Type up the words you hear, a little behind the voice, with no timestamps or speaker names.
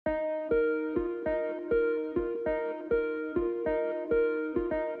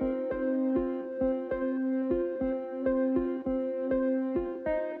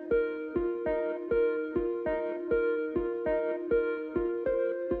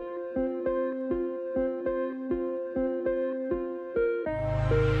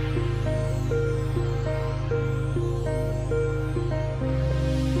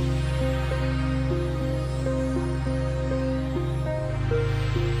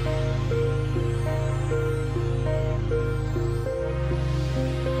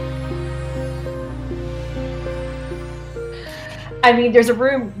I mean, there's a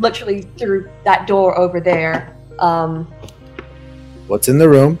room literally through that door over there. What's in the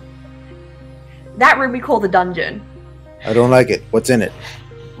room? That room we call the dungeon. I don't like it. What's in it?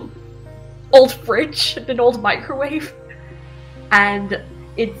 Old fridge, an old microwave, and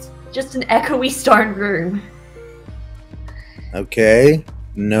it's just an echoey stone room. Okay.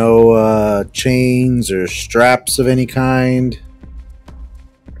 No chains or straps of any kind?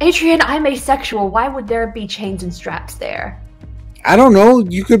 Adrian, I'm asexual. Why would there be chains and straps there? I don't know.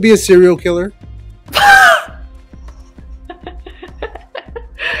 You could be a serial killer.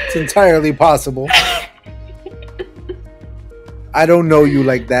 It's entirely possible. I don't know you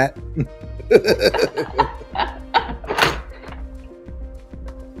like that.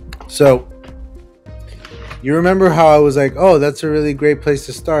 So, you remember how I was like, oh, that's a really great place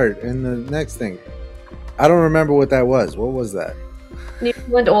to start. And the next thing, I don't remember what that was. What was that? New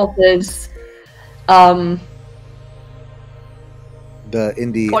Zealand authors. The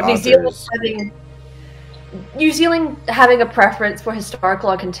indie or authors. New Zealand having a preference for historical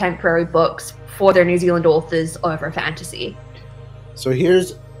or contemporary books for their New Zealand authors over fantasy. So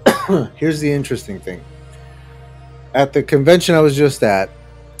here's the interesting thing. At the convention I was just at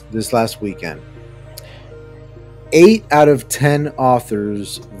this last weekend, 8 out of 10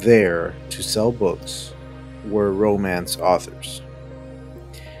 authors there to sell books were romance authors.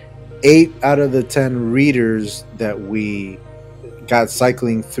 8 out of the 10 readers that we got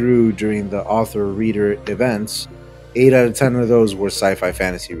cycling through during the author reader events, 8 out of 10 of those were sci-fi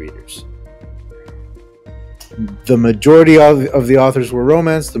fantasy readers. The majority of the authors were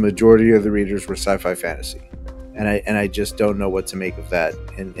romance, the majority of the readers were sci-fi fantasy. And I just don't know what to make of that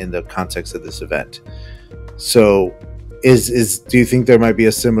in the context of this event. So do you think there might be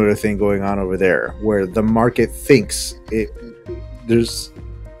a similar thing going on over there where the market thinks it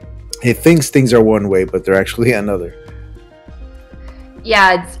thinks things are one way, but they're actually another?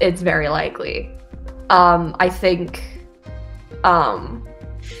 Yeah, it's very likely. I think,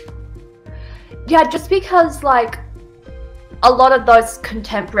 yeah, just because like a lot of those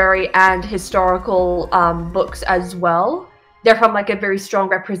contemporary and historical books as well, they're from like a very strong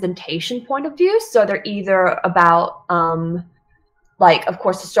representation point of view. So they're either about like, of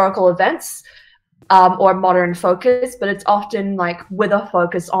course, historical events or modern focus, but it's often like with a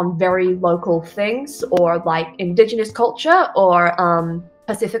focus on very local things or like indigenous culture or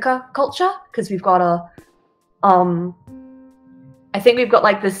Pacifica culture, because we've got I think we've got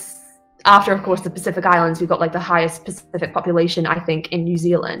like this, after of course the Pacific Islands, we've got like the highest Pacific population, I think, in New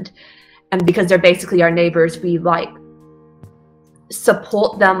Zealand. And because they're basically our neighbors, we like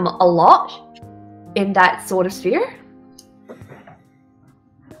support them a lot in that sort of sphere.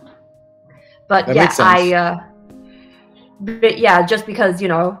 But that yeah, but yeah, just because, you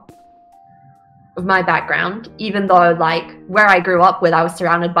know, of my background, even though like where I grew up with, I was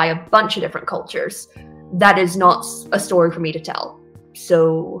surrounded by a bunch of different cultures, that is not a story for me to tell.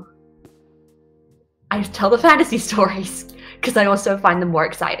 So I tell the fantasy stories because I also find them more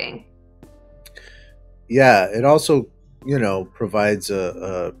exciting. Yeah, it also, you know, provides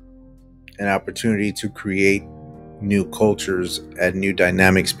an opportunity to create new cultures and new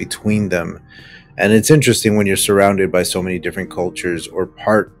dynamics between them. And it's interesting when you're surrounded by so many different cultures or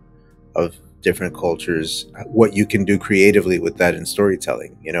part of different cultures, what you can do creatively with that in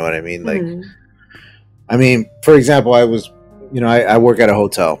storytelling. You know what I mean? Like, I mean, for example, I work at a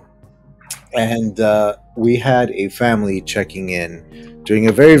hotel, and we had a family checking in during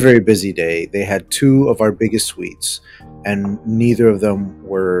a very, very busy day. They had 2 of our biggest suites, and neither of them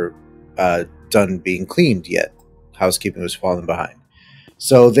were done being cleaned yet. Housekeeping was falling behind.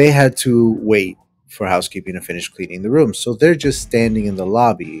 So they had to wait for housekeeping to finish cleaning the room. So they're just standing in the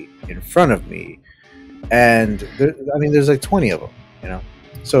lobby in front of me. And there's like 20 of them, you know?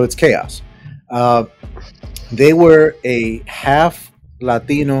 So it's chaos. They were a half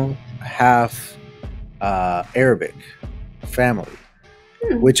Latino, half Arabic family,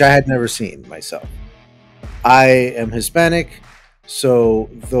 which I had never seen myself. I am Hispanic. So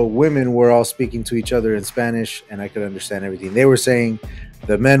the women were all speaking to each other in Spanish, and I could understand everything they were saying.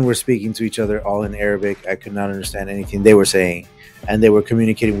 The men were speaking to each other all in Arabic. I could not understand anything they were saying, and they were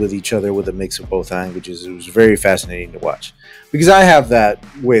communicating with each other with a mix of both languages. It was very fascinating to watch, because I have that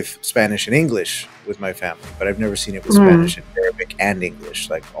with Spanish and English with my family, but I've never seen it with Spanish and Arabic and English,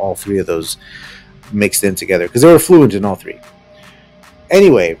 like all 3 of those mixed in together, because they were fluent in all 3.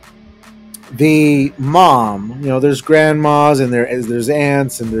 Anyway, the mom, you know, there's grandmas and there's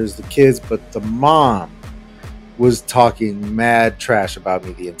aunts and there's the kids, but the mom was talking mad trash about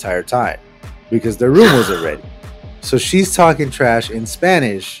me the entire time because their room wasn't ready. So she's talking trash in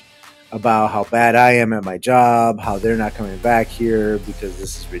Spanish about how bad I am at my job, how they're not coming back here because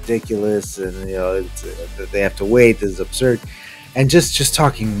this is ridiculous, and they have to wait. This is absurd, and just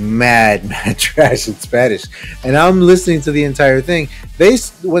talking mad trash in Spanish. And I'm listening to the entire thing.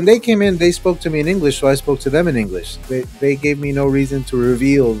 When they came in, they spoke to me in English, so I spoke to them in English. They gave me no reason to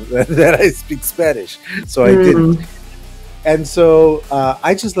reveal that I speak Spanish, so I didn't. And so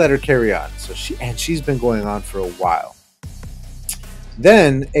I just let her carry on. So she's been going on for a while.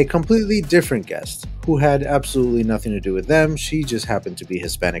 Then a completely different guest who had absolutely nothing to do with them. She just happened to be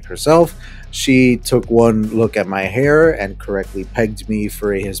Hispanic herself. She took one look at my hair and correctly pegged me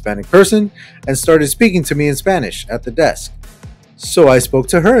for a Hispanic person and started speaking to me in Spanish at the desk. So I spoke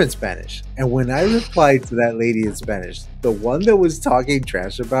to her in Spanish. And when I replied to that lady in Spanish, the one that was talking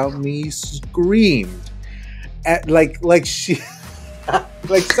trash about me screamed. Like she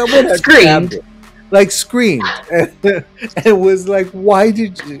like someone had screamed. Screamed and was like, why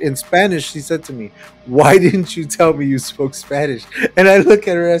did you, in Spanish she said to me, why didn't you tell me you spoke Spanish? And I look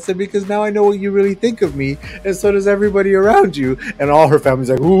at her and I said, because now I know what you really think of me, and so does everybody around you. And all her family's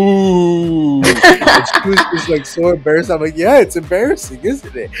like, ooh. And she was just like so embarrassed. I'm like, yeah, it's embarrassing,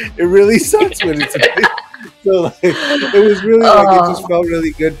 isn't it? It really sucks when it's so like it was really like it just felt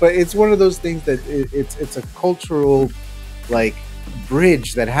really good. But it's one of those things that it's a cultural like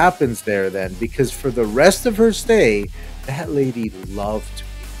bridge that happens there then, because for the rest of her stay, that lady loved me.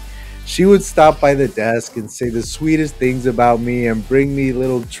 She would stop by the desk and say the sweetest things about me and bring me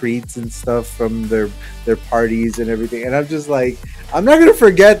little treats and stuff from their parties and everything. And I'm just like, I'm not gonna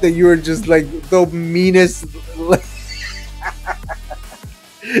forget that you were just like the meanest.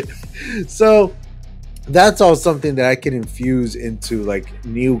 So that's all something that I can infuse into like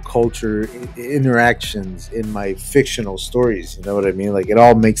new culture interactions in my fictional stories. You know what I mean? Like it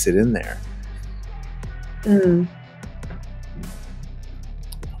all makes it in there.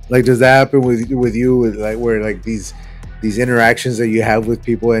 Like, does that happen with you? With like where like these interactions that you have with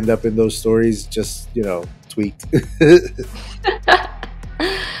people end up in those stories, just tweaked?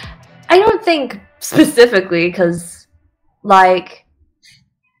 I don't think specifically, because like.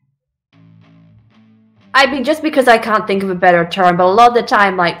 I mean, just because I can't think of a better term, but a lot of the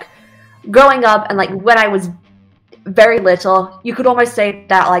time, like, growing up and, like, when I was very little, you could almost say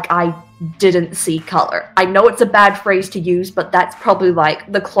that, like, I didn't see color. I know it's a bad phrase to use, but that's probably,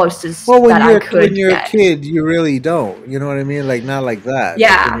 like, the closest that I could when you're a kid, you really don't. You know what I mean? Like, not like that.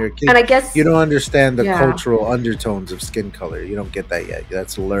 Yeah. Like when you're a kid, and I guess you don't understand the cultural undertones of skin color. You don't get that yet.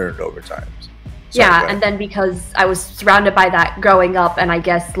 That's learned over time. Sorry, and then because I was surrounded by that growing up, and I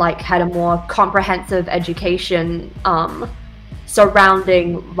guess like had a more comprehensive education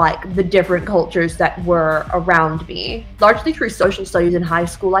surrounding like the different cultures that were around me, largely through social studies in high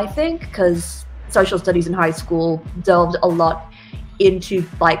school, I think, because social studies in high school delved a lot into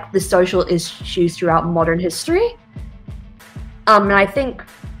like the social issues throughout modern history. And I think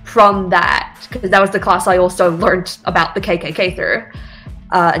from that, because that was the class I also learned about the KKK through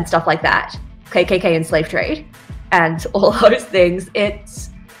and stuff like that. KKK and slave trade and all those things, it's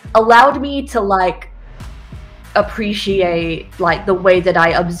allowed me to like appreciate like the way that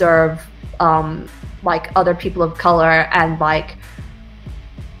I observe like other people of color and like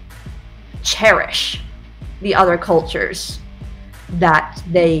cherish the other cultures that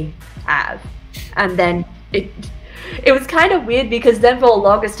they have. And then it was kind of weird, because then for the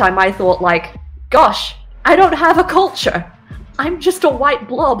longest time I thought like, gosh, I don't have a culture. I'm just a white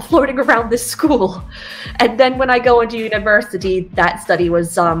blob floating around this school. And then when I go into university, that study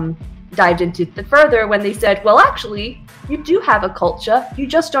was dived into further when they said, well, actually, you do have a culture. You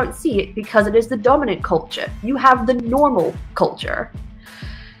just don't see it because it is the dominant culture. You have the normal culture.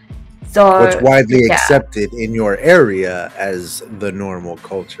 So it's widely accepted in your area as the normal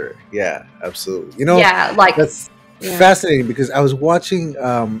culture. Yeah, absolutely. Yeah, like that's fascinating, because I was watching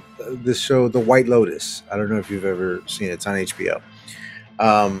this show, The White Lotus. I don't know if you've ever seen it. It's on HBO.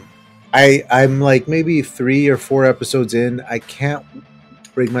 I'm like maybe 3 or 4 episodes in. I can't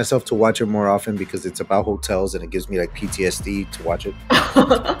bring myself to watch it more often because it's about hotels and it gives me like PTSD to watch it.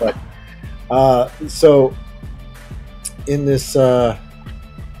 But so in this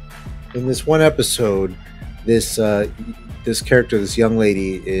one episode, this character, this young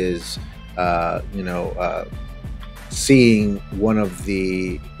lady, is seeing one of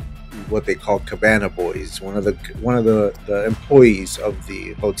the what they call cabana boys, one of the employees of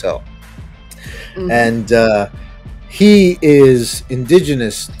the hotel. And he is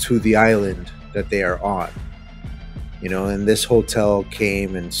indigenous to the island that they are on, and this hotel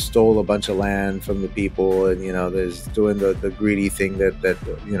came and stole a bunch of land from the people, and there's doing the greedy thing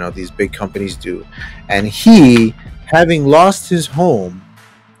that these big companies do. And he, having lost his home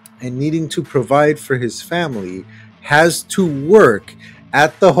and needing to provide for his family has to work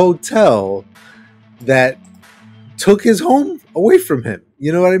at the hotel that took his home away from him.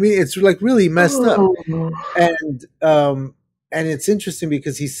 You know what I mean? It's like really messed up. Ooh. And it's interesting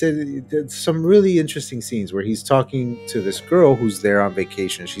because he said there's some really interesting scenes where he's talking to this girl who's there on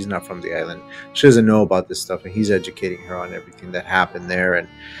vacation. She's not from the island. She doesn't know about this stuff, and he's educating her on everything that happened there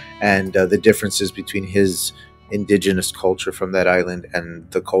and the differences between his indigenous culture from that island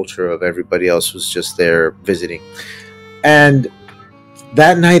and the culture of everybody else who's just there visiting. And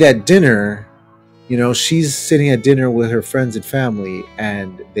that night at dinner, you know, she's sitting at dinner with her friends and family,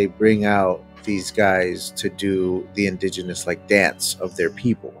 and they bring out these guys to do the indigenous like dance of their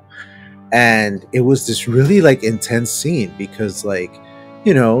people. And it was this really like intense scene because, like,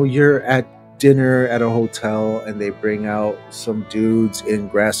 you know, you're at dinner at a hotel and they bring out some dudes in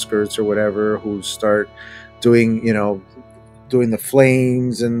grass skirts or whatever who start doing, you know, doing the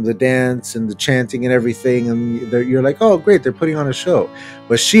flames and the dance and the chanting and everything, and you're like, oh great, they're putting on a show.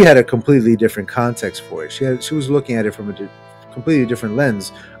 But she had a completely different context for it. She was looking at it from a completely different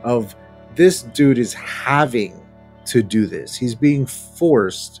lens of, this dude is having to do this. He's being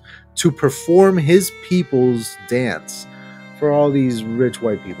forced to perform his people's dance for all these rich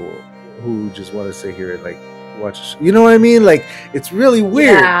white people who just want to sit here and like watch. You know what I mean? Like, it's really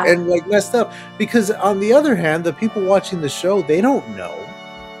weird and like messed up. Because on the other hand, the people watching the show, they don't know.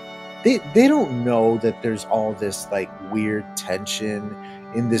 They don't know that there's all this like weird tension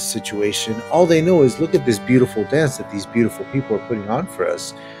in this situation. All they know is, look at this beautiful dance that these beautiful people are putting on for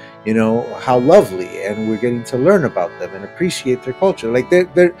us. You know, how lovely, and we're getting to learn about them and appreciate their culture. Like,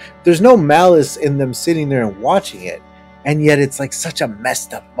 there's no malice in them sitting there and watching it, and yet it's like such a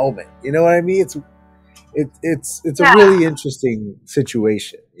messed up moment. You know what I mean? It's a really interesting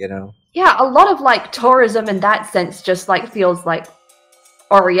situation. You know? Yeah, a lot of like tourism in that sense just like feels like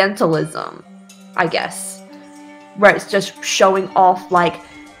Orientalism, I guess, where it's just showing off like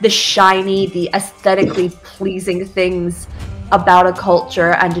the shiny, the aesthetically pleasing things about a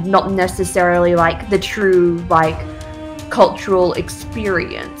culture, and not necessarily like the true like cultural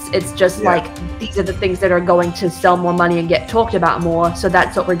experience. It's just like, these are the things that are going to sell more money and get talked about more, so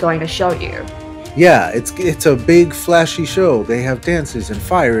that's what we're going to show you. Yeah, it's a big flashy show. They have dances and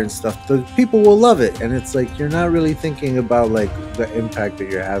fire and stuff. The people will love it, and it's like, you're not really thinking about like the impact that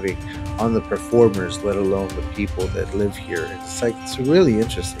you're having on the performers, let alone the people that live here. It's like, it's really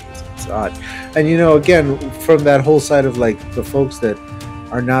interesting. It's odd. And you know, again, from that whole side of like the folks that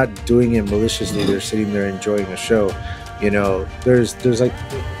are not doing it maliciously, they're sitting there enjoying a show. You know, there's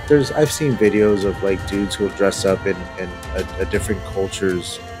I've seen videos of like dudes who will dress up in a different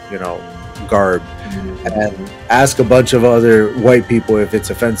culture's, you know, garb and ask a bunch of other white people if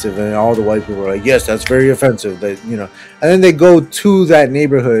it's offensive, and all the white people are like, yes, that's very offensive, that, you know. And then they go to that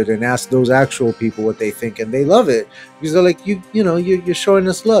neighborhood and ask those actual people what they think, and they love it because they're like, you know, you're showing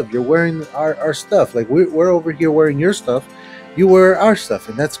us love, you're wearing our stuff, like we're over here wearing your stuff, you wear our stuff,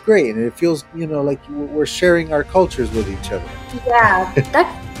 and that's great, and it feels, you know, like we're sharing our cultures with each other.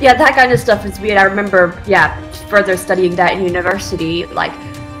 That kind of stuff is weird. I remember further studying that in university, like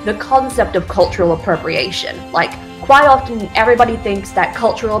the concept of cultural appropriation. Like, quite often everybody thinks that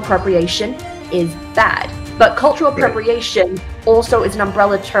cultural appropriation is bad, but cultural appropriation also is an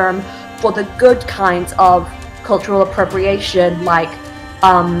umbrella term for the good kinds of cultural appropriation, like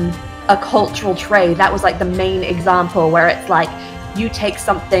a cultural trade. That was like the main example, where it's like, you take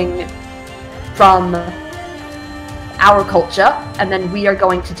something from our culture and then we are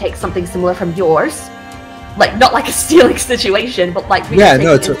going to take something similar from yours. Like, not like a stealing situation, but like it's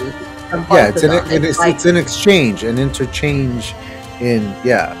an exchange, an interchange in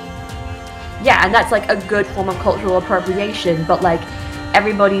and that's like a good form of cultural appropriation. But like,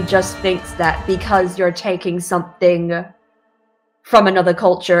 everybody just thinks that because you're taking something from another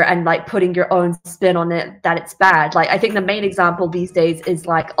culture and like putting your own spin on it, that it's bad. Like, I think the main example these days is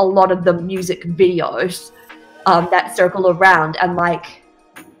like a lot of the music videos that circle around, and like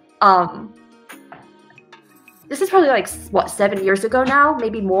this is probably like, what, 7 years ago now,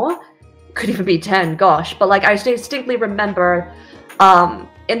 maybe more, could even be 10, gosh. But like, I distinctly remember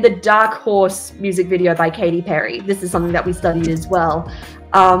in the Dark Horse music video by Katy Perry, this is something that we studied as well,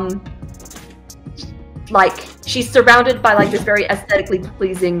 like, she's surrounded by like this very aesthetically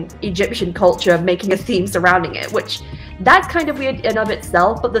pleasing Egyptian culture, making a theme surrounding it, which that's kind of weird in of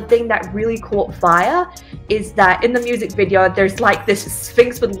itself. But the thing that really caught fire is that in the music video, there's like this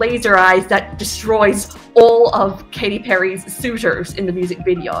sphinx with laser eyes that destroys all of Katy Perry's suitors in the music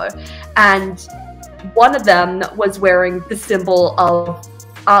video. And one of them was wearing the symbol of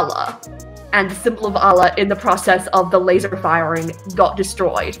Allah. and the symbol of Allah in the process of the laser firing got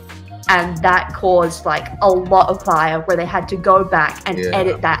destroyed. And that caused like a lot of fire where they had to go back and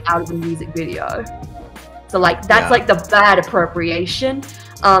edit that out of the music video. So like that's like the bad appropriation.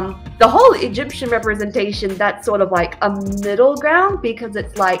 The whole Egyptian representation, that's sort of like a middle ground, because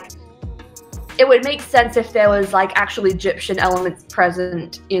it's like, it would make sense if there was like actual Egyptian elements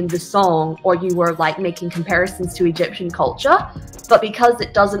present in the song, or you were like making comparisons to Egyptian culture. But because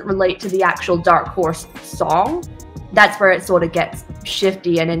it doesn't relate to the actual Dark Horse song, that's where it sort of gets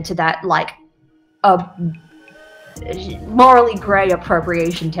shifty and into that like morally gray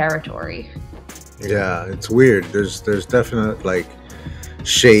appropriation territory. Yeah, it's weird. There's definite like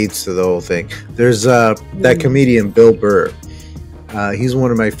shades to the whole thing. There's that comedian Bill Burr. He's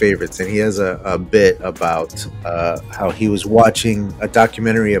one of my favorites, and he has a bit about how he was watching a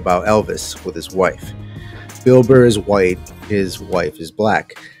documentary about Elvis with his wife. Bill Burr is white, his wife is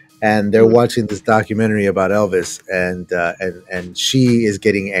black, and they're watching this documentary about Elvis, and she is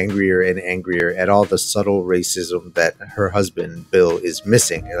getting angrier and angrier at all the subtle racism that her husband Bill is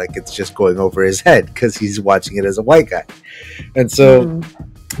missing. Like, it's just going over his head because he's watching it as a white guy, and so.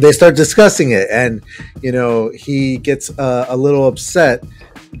 They start discussing it, and you know, he gets a little upset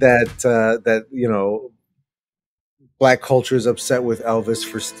that you know, black culture is upset with Elvis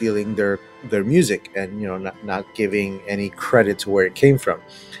for stealing their music, and you know, not giving any credit to where it came from.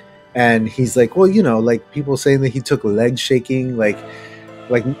 And he's like, well, you know, like people saying that he took leg shaking, like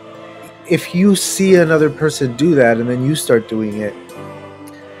if you see another person do that and then you start doing it,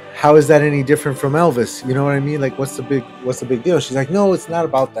 how is that any different from Elvis? You know what I mean? Like, what's the big deal? She's like, no, it's not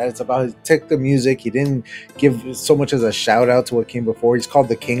about that. It's about he took the music. He didn't give so much as a shout out to what came before. He's called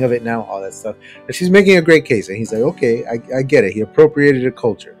the king of it now, all that stuff. And she's making a great case. And he's like, okay, I get it. He appropriated a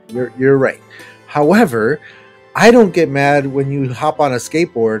culture. You're right. However, I don't get mad when you hop on a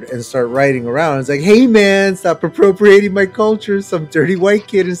skateboard and start riding around. It's like, hey man, stop appropriating my culture. Some dirty white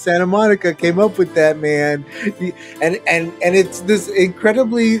kid in Santa Monica came up with that, man. And it's this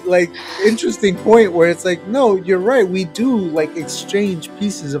incredibly like interesting point where it's like, no, you're right. We do like exchange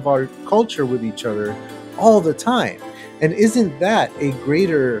pieces of our culture with each other all the time. And isn't that a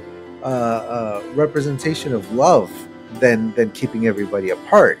greater representation of love than keeping everybody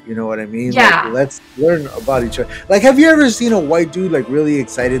apart? You know what I mean? Yeah. Like, let's learn about each other. Like, have you ever seen a white dude like really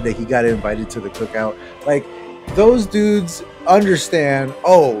excited that he got invited to the cookout? Like, those dudes understand,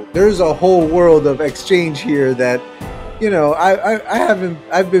 oh, there's a whole world of exchange here that, you know,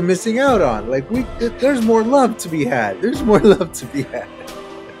 I've been missing out on. Like, there's more love to be had. There's more love to be had.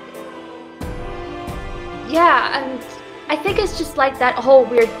 Yeah, and I think it's just like that whole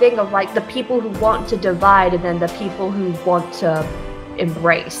weird thing of like the people who want to divide and then the people who want to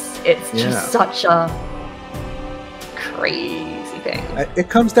embrace. It's just such a crazy thing. It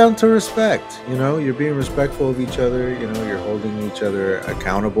comes down to respect. You know, you're being respectful of each other. You know, you're holding each other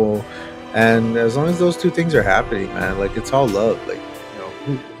accountable, and as long as those two things are happening, man, like it's all love. Like,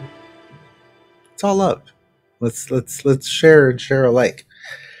 you know, it's all love. Let's share and share alike.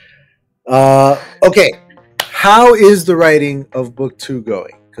 Okay. How is the writing of book 2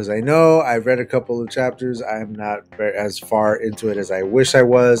 going? Because I know I've read a couple of chapters. I'm not as far into it as I wish I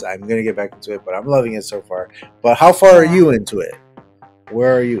was. I'm going to get back into it, but I'm loving it so far. But how far are you into it?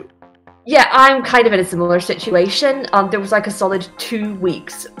 Where are you? Yeah, I'm kind of in a similar situation. There was like a solid 2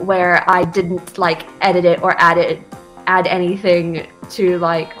 weeks where I didn't like edit it or add anything to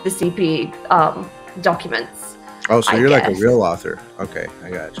like the CP documents. Oh, so you're like a real author. Okay, I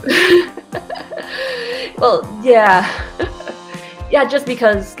gotcha. Well, yeah. Yeah, just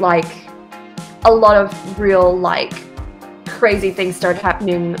because, like, a lot of real, like, crazy things started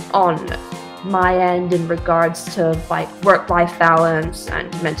happening on my end in regards to, like, work-life balance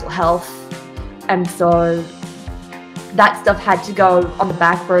and mental health. And so that stuff had to go on the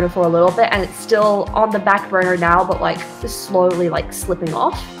back burner for a little bit, and it's still on the back burner now, but, like, slowly, like, slipping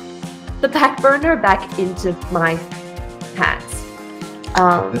off the back burner back into my hands.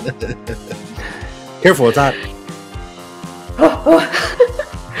 Careful, it's hot.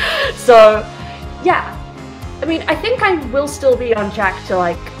 So, yeah. I mean, I think I will still be on track to,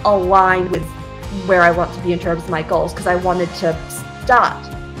 like, align with where I want to be in terms of my goals, because I wanted to start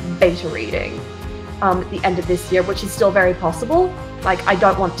beta reading at the end of this year, which is still very possible. Like, I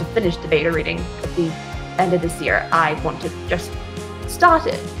don't want to finish the beta reading at the end of this year. I want to just start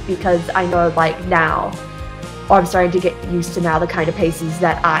it, because I know, like, now, or I'm starting to get used to now the kind of paces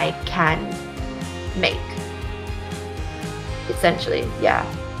that I can make. Essentially, yeah.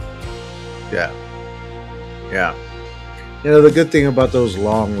 You know, the good thing about those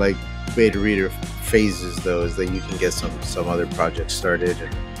long, like, beta reader phases, though, is that you can get some other projects started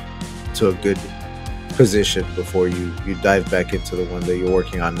and to a good position before you dive back into the one that you're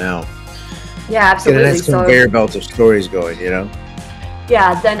working on now. Yeah, absolutely. Get a nice conveyor belt of stories going, you know?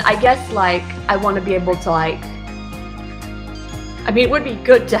 Yeah, then I guess like I want to be able to like, I mean, it would be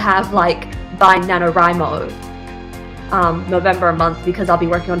good to have like by NaNoWriMo November a month, because I'll be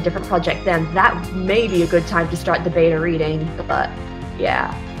working on a different project then. That may be a good time to start the beta reading, but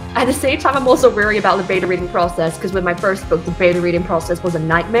yeah. At the same time, I'm also wary about the beta reading process, because with my first book, the beta reading process was a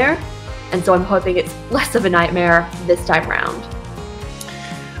nightmare, and so I'm hoping it's less of a nightmare this time round.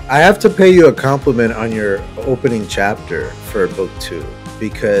 I have to pay you a compliment on your opening chapter for book 2,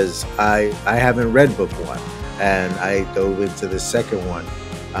 because I haven't read book 1, and I dove into the second one,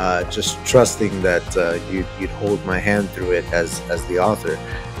 just trusting that you'd hold my hand through it as the author,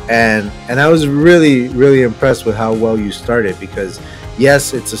 and I was really impressed with how well you started, because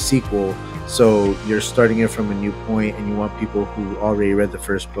yes, it's a sequel, so you're starting it from a new point, and you want people who already read the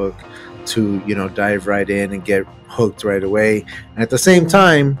first book to, you know, dive right in and get hooked right away. And at the same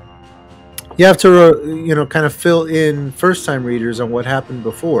time, you have to, you know, kind of fill in first-time readers on what happened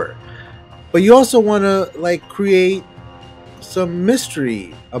before. But you also want to, like, create some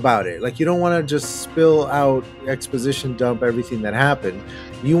mystery about it. Like, you don't want to just spill out, exposition dump everything that happened.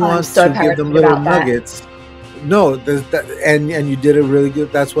 You want to give them little nuggets. No, and you did a really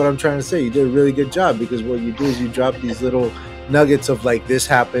good, that's what I'm trying to say. You did a really good job, because what you do is you drop these little nuggets of like, this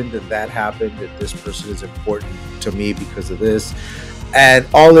happened and that happened, and this person is important to me because of this. And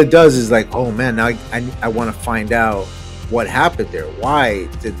all it does is like, oh man, now I want to find out what happened there. Why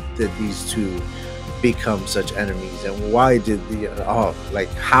did these two become such enemies? And why did like,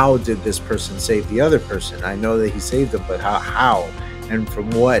 how did this person save the other person? I know that he saved them, but how? And from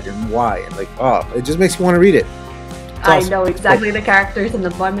what and why? And like, oh, it just makes me want to read it. I know exactly the characters and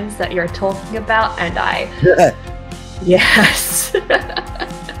the moments that you're talking about, and yes.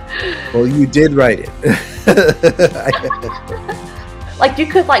 Well, you did write it. Like, you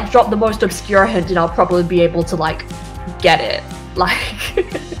could like drop the most obscure hint, and I'll probably be able to like get it. Like,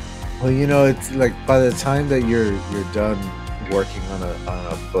 well, you know, it's like by the time that you're done working on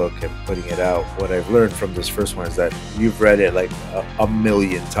a book and putting it out, what I've learned from this first one is that you've read it like a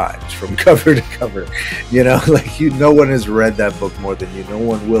million times from cover to cover. You know, like, no one has read that book more than you. No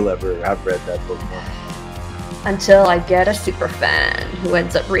one will ever have read that book more. Until I get a super fan who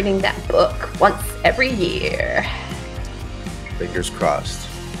ends up reading that book once every year. Fingers crossed.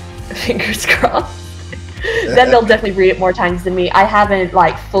 Fingers crossed. Then they'll definitely read it more times than me. I haven't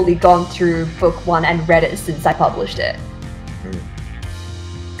like fully gone through book 1 and read it since I published it.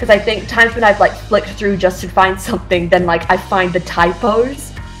 Because I think times when I've like flicked through just to find something, then like I find the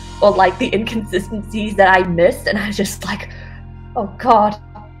typos or like the inconsistencies that I missed, and I was just like, oh god,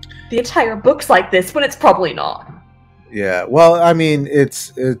 the entire book's like this, when it's probably not. Yeah, well, I mean,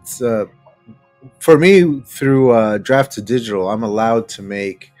 it's for me, through draft to digital, I'm allowed to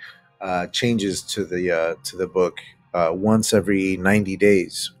make changes to the book once every 90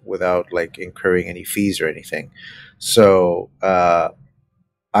 days without like incurring any fees or anything. So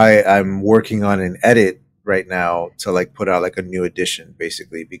I'm working on an edit right now to like put out like a new edition,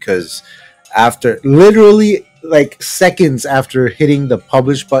 basically, because after literally like seconds after hitting the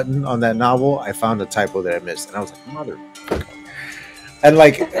publish button on that novel, I found a typo that I missed, and I was like, motherfucker. And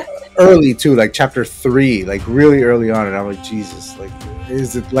like early too, like chapter 3, like really early on, and I'm like, Jesus, like,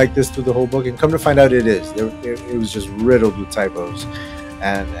 is it like this through the whole book? And come to find out, it is. It was just riddled with typos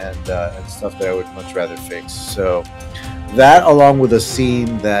and stuff that I would much rather fix. So that, along with a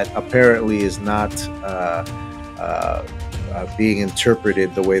scene that apparently is not being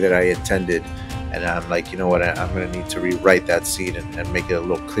interpreted the way that I intended, and I'm like, you know what, I'm going to need to rewrite that scene and make it a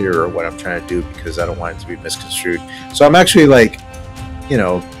little clearer what I'm trying to do, because I don't want it to be misconstrued. So I'm actually like, you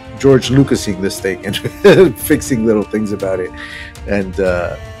know, George Lucasing this thing and fixing little things about it, and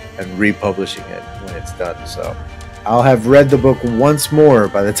republishing it when it's done. So I'll have read the book once more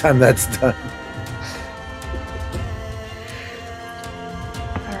by the time that's done.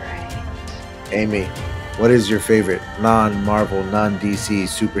 Amy, what is your favorite non-Marvel, non-DC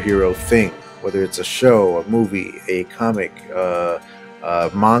superhero thing? Whether it's a show, a movie, a comic,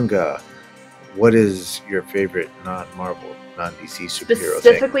 manga. What is your favorite non-Marvel, non-DC superhero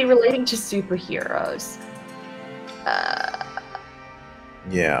Specifically thing? Relating to superheroes.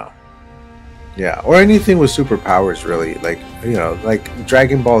 Yeah. Or anything with superpowers, really. Like, you know, like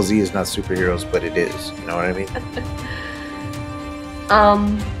Dragon Ball Z is not superheroes, but it is. You know what I mean?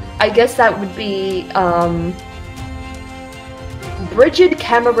 I guess that would be Brigid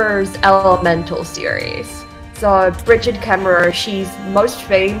Kemmerer's Elemental series. So Brigid Kemmerer, she's most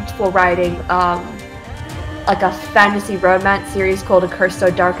famed for writing like a fantasy romance series called A Curse So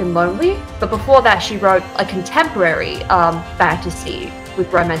Dark and Lonely. But before that, she wrote a contemporary fantasy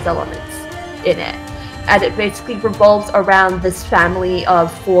with romance elements in it. And it basically revolves around this family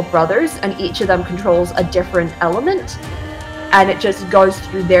of 4 brothers, and each of them controls a different element. And it just goes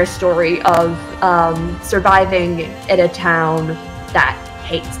through their story of surviving in a town that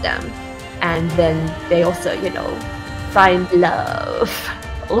hates them. And then they also, you know, find love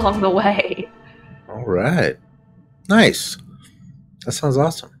along the way. All right. Nice. That sounds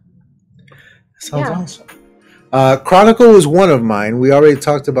awesome. Awesome. Chronicle was one of mine. We already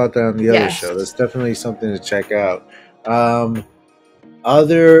talked about that on the other show. That's definitely something to check out.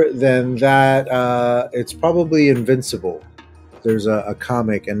 Other than that, it's probably Invincible. There's a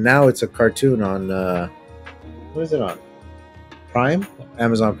comic, and now it's a cartoon on what is it on? Prime?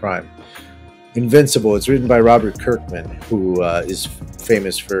 Amazon Prime. Invincible. It's written by Robert Kirkman, who is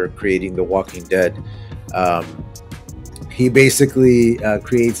famous for creating The Walking Dead. He basically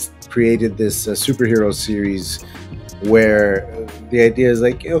created this superhero series where the idea is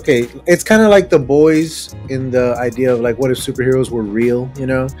like, okay, it's kind of like The Boys in the idea of like, what if superheroes were real? You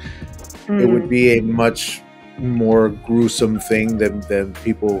know, it would be a much more gruesome thing than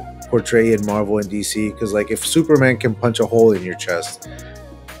people portray in Marvel and DC. Because like, if Superman can punch a hole in your chest,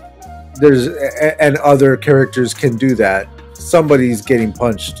 and other characters can do that, somebody's getting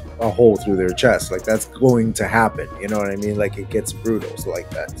punched a hole through their chest. Like, that's going to happen. You know what I mean? Like, it gets brutal like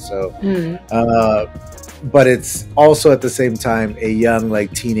that. So, but it's also at the same time a young,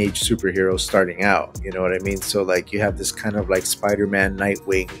 like, teenage superhero starting out. You know what I mean? So, like, you have this kind of like Spider-Man,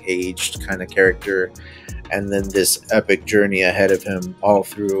 Nightwing aged kind of character, and then this epic journey ahead of him all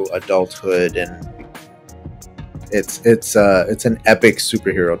through adulthood, and it's an epic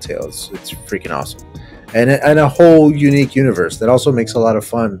superhero tale. It's freaking awesome. And a whole unique universe that also makes a lot of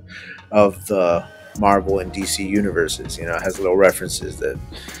fun of the Marvel and DC universes. You know, it has little references that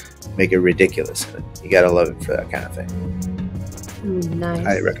make it ridiculous. You gotta love it for that kind of thing. Nice.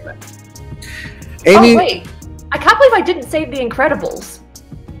 I recommend. Amy, oh wait, I can't believe I didn't save The Incredibles.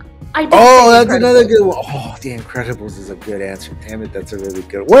 That's another good one. Oh, The Incredibles is a good answer. Damn it, that's a really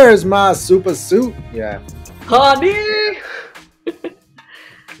good one. Where's my super suit? Yeah. Honey!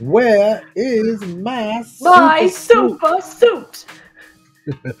 Where is my super suit?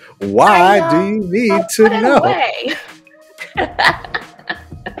 Why do you need to know?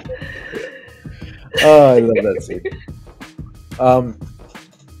 Oh, I love that scene.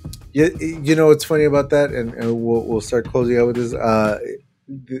 You know what's funny about that, and we'll start closing out with this.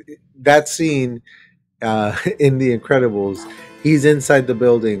 That scene in The Incredibles, he's inside the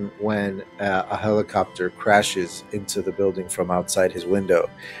building when a helicopter crashes into the building from outside his window.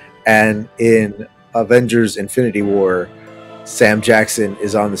 And in Avengers Infinity War, Sam Jackson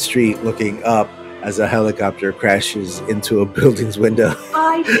is on the street looking up as a helicopter crashes into a building's window.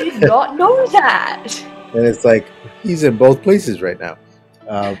 I did not know that. And it's like, he's in both places right now.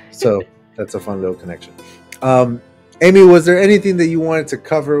 So that's a fun little connection. Amy, was there anything that you wanted to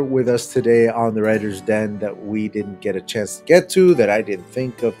cover with us today on the Writer's Den that we didn't get a chance to get to, that I didn't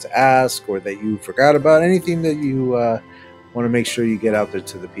think of to ask, or that you forgot about? Anything that you want to make sure you get out there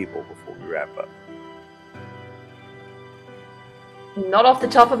to the people before we wrap up? Not off the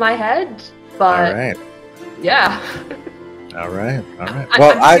top of my head, but all right. Yeah. All right.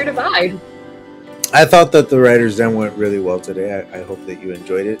 Well, I'm here to vibe. I thought that the Writer's Den went really well today. I hope that you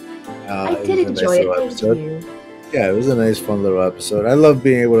enjoyed it. I did enjoy it. Thank you. Yeah, it was a nice, fun little episode. I love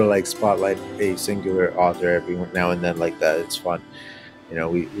being able to like spotlight a singular author every now and then like that. It's fun. You know,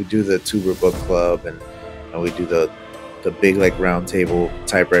 we do the Tuber Book Club and we do the big like roundtable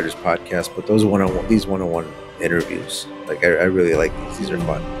typewriters podcast. But these one-on-one interviews, like I really like these. These are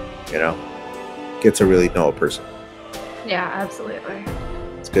fun. You know, get to really know a person. Yeah, absolutely.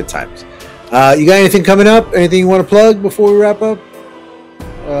 It's good times. You got anything coming up? Anything you want to plug before we wrap up?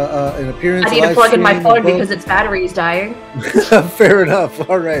 An appearance. I need to plug in my phone because its battery is dying. Fair enough.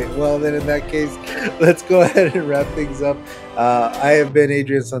 All right. Well, then in that case, let's go ahead and wrap things up. I have been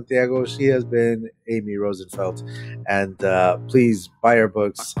Adrian Santiago. She has been Amy Rosenfeldt. And please buy our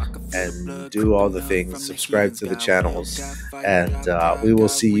books and do all the things. Subscribe to the channels. And we will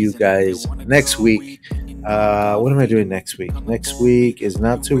see you guys next week. What am I doing next week? Next week is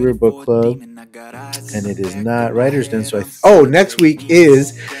not Tuber Book Club. And it is not Writer's Den. So next week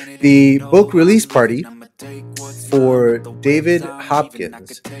is the book release party for David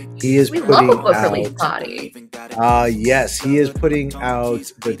Hopkins. He is putting love a book release party. Yes, he is putting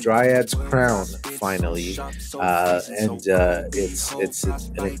out The Dryad's Crown finally, and it's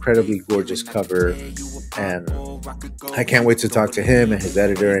an incredibly gorgeous cover, and I can't wait to talk to him and his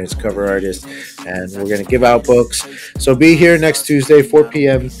editor and his cover artist, and we're gonna give out books. So be here next Tuesday, 4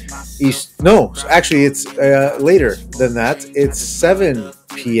 p.m. East. No, actually, it's later than that. It's 7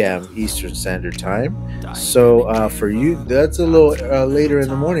 p.m. Eastern Standard Time. So for you, that's a little later in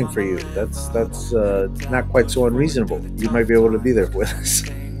the morning for you. That's not quite so unreasonable. You might be able to be there with us.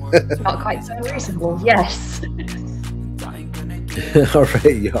 Not quite so reasonable, yes. All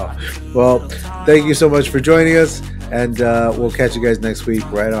right, y'all. Well, thank you so much for joining us, and we'll catch you guys next week.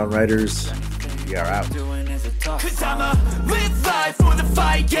 Right on, writers. We are out. Cause I'ma live life for the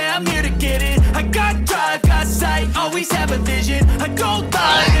fight, yeah, I'm here to get it. I got drive, got sight, always have a vision. I go live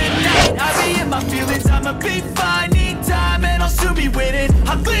at night, I be in my feelings, I'ma be fine.